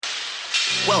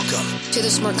Welcome to the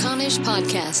Smerconish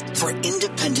Podcast for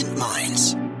independent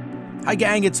minds. Hi,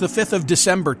 gang. It's the 5th of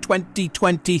December,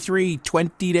 2023,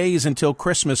 20 days until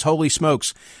Christmas. Holy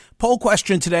smokes. Poll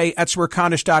question today at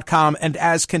Smerconish.com and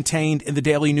as contained in the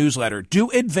daily newsletter. Do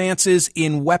advances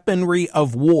in weaponry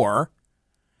of war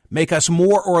make us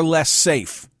more or less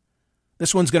safe?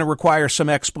 This one's going to require some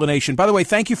explanation. By the way,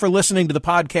 thank you for listening to the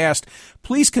podcast.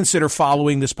 Please consider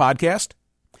following this podcast.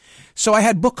 So I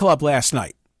had book club last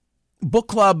night. Book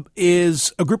club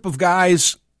is a group of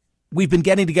guys. We've been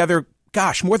getting together,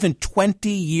 more than 20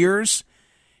 years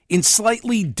in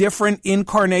slightly different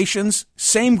incarnations.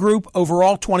 Same group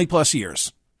overall, 20 plus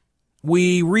years.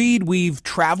 We read, we've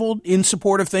traveled in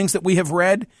support of things that we have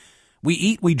read. We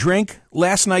eat, we drink.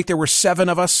 Last night there were 7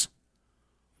 of us.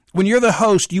 When you're the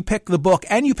host, you pick the book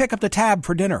and you pick up the tab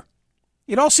for dinner.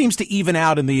 It all seems to even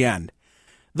out in the end.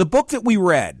 The book that we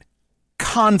read,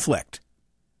 Conflict,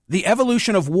 The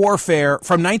Evolution of Warfare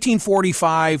from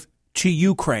 1945 to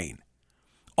Ukraine,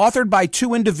 authored by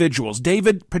 2 individuals,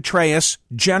 David Petraeus,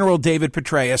 General David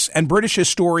Petraeus, and British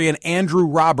historian Andrew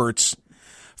Roberts,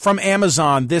 from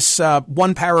Amazon. This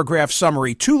one-paragraph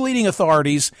summary. 2 leading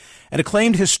authorities, an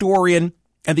acclaimed historian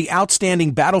and the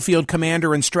outstanding battlefield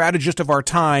commander and strategist of our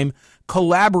time,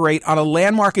 collaborate on a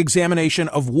landmark examination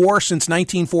of war since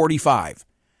 1945.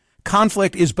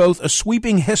 Conflict is both a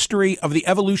sweeping history of the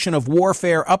evolution of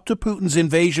warfare up to Putin's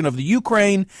invasion of the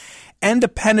Ukraine and a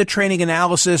penetrating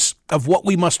analysis of what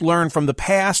we must learn from the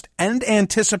past and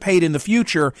anticipate in the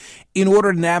future in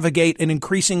order to navigate an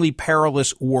increasingly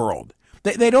perilous world.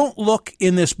 They don't look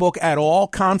in this book at all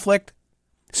conflict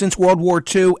since World War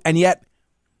II, and yet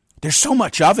there's so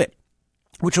much of it,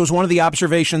 which was one of the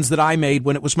observations that I made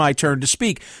when it was my turn to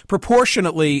speak.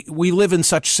 Proportionately, we live in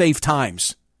such safe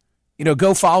times.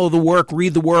 Go follow the work,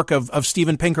 read the work of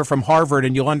Steven Pinker from Harvard,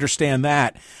 and you'll understand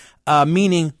that.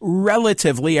 Meaning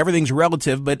relatively, everything's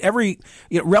relative, but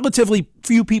relatively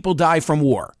few people die from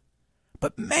war.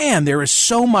 But man, there is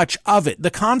so much of it. The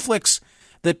conflicts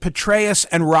that Petraeus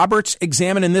and Roberts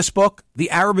examine in this book, the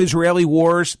Arab-Israeli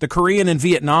wars, the Korean and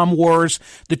Vietnam wars,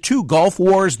 the 2 Gulf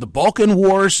wars, the Balkan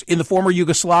wars in the former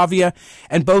Yugoslavia,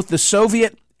 and both the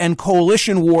Soviet and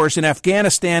coalition wars in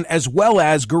Afghanistan, as well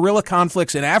as guerrilla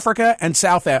conflicts in Africa and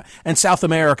South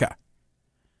America.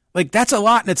 That's a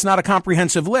lot, and it's not a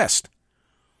comprehensive list.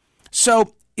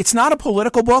 So it's not a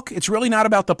political book. It's really not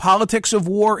about the politics of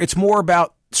war. It's more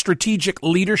about strategic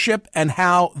leadership and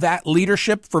how that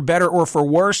leadership, for better or for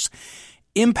worse,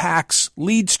 impacts,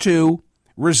 leads to,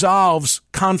 resolves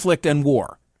conflict and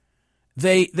war.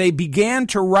 They began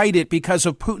to write it because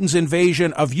of Putin's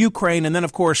invasion of Ukraine, and then,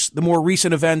 of course, the more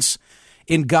recent events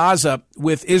in Gaza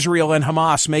with Israel and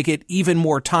Hamas make it even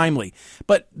more timely.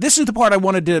 But this is the part I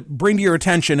wanted to bring to your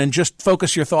attention and just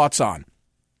focus your thoughts on.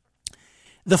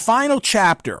 The final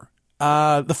chapter,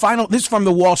 this is from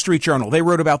the Wall Street Journal. They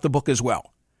wrote about the book as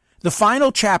well. The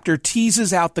final chapter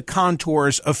teases out the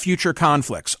contours of future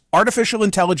conflicts: artificial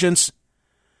intelligence,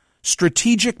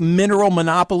 strategic mineral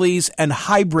monopolies, and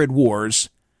hybrid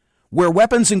wars, where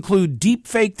weapons include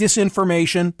deepfake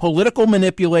disinformation, political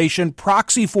manipulation,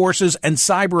 proxy forces, and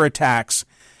cyber attacks,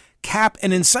 cap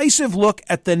an incisive look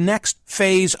at the next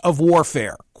phase of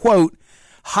warfare. Quote,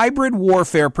 hybrid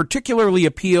warfare particularly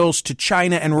appeals to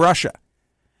China and Russia,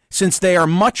 since they are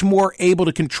much more able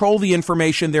to control the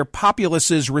information their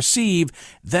populaces receive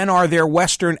than are their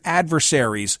Western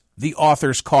adversaries, the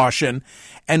authors caution.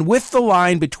 And with the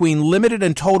line between limited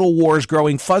and total wars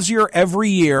growing fuzzier every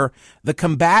year, the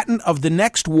combatant of the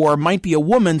next war might be a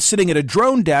woman sitting at a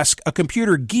drone desk, a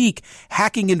computer geek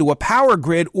hacking into a power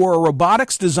grid, or a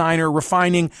robotics designer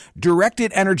refining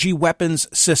directed energy weapons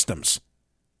systems.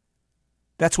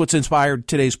 That's what's inspired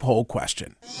today's poll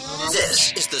question.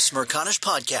 This is the Smerconish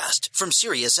Podcast from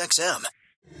SiriusXM.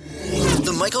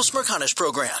 The Michael Smerconish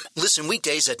Program. Listen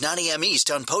weekdays at 9 a.m.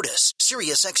 East on POTUS,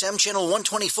 SiriusXM Channel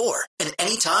 124, and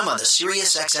anytime on the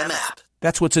SiriusXM app.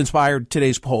 That's what's inspired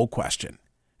today's poll question.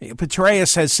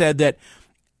 Petraeus has said that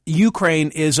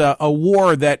Ukraine is a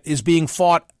war that is being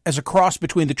fought as a cross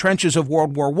between the trenches of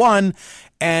World War I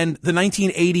and the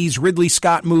 1980s Ridley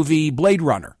Scott movie Blade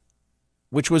Runner,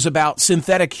 which was about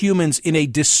synthetic humans in a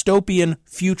dystopian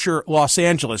future Los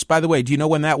Angeles. By the way, do you know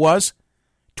when that was?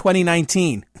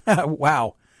 2019.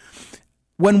 Wow.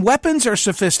 When weapons are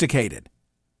sophisticated,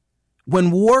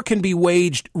 when war can be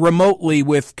waged remotely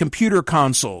with computer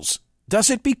consoles, does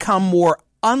it become more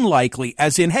unlikely,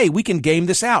 as in, hey, we can game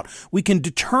this out. We can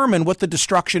determine what the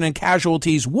destruction and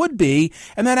casualties would be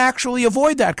and then actually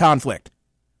avoid that conflict?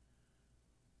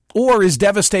 Or is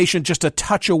devastation just a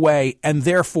touch away and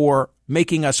therefore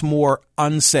making us more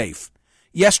unsafe?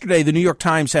 Yesterday, the New York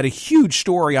Times had a huge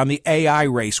story on the AI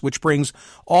race, which brings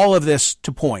all of this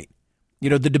to point. You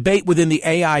know, the debate within the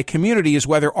AI community is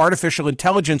whether artificial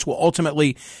intelligence will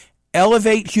ultimately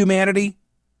elevate humanity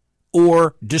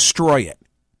or destroy it.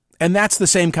 And that's the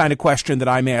same kind of question that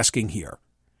I'm asking here.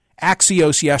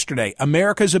 Axios yesterday,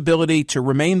 America's ability to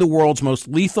remain the world's most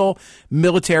lethal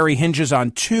military hinges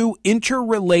on two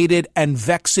interrelated and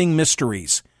vexing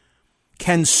mysteries.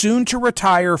 Can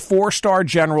soon-to-retire four-star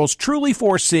generals truly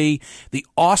foresee the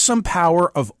awesome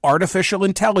power of artificial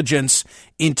intelligence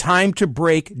in time to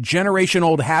break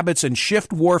generation-old habits and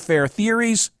shift warfare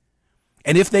theories?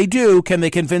 And if they do, can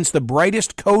they convince the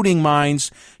brightest coding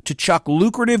minds to chuck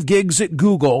lucrative gigs at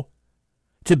Google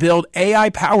to build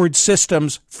AI-powered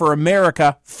systems for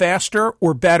America faster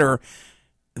or better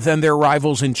than their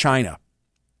rivals in China?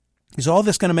 Is all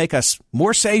this going to make us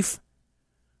more safe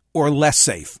or less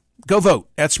safe? Go vote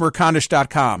at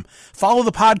smerconish.com. Follow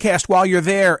the podcast while you're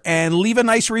there and leave a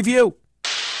nice review.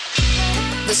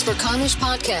 The Smerconish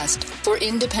Podcast for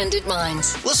independent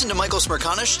minds. Listen to Michael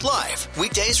Smerconish live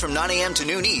weekdays from 9 a.m. to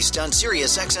noon East on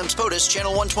Sirius XM's POTUS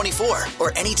Channel 124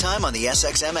 or anytime on the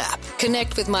SXM app.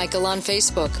 Connect with Michael on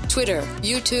Facebook, Twitter,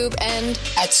 YouTube, and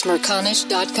at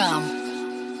smerconish.com.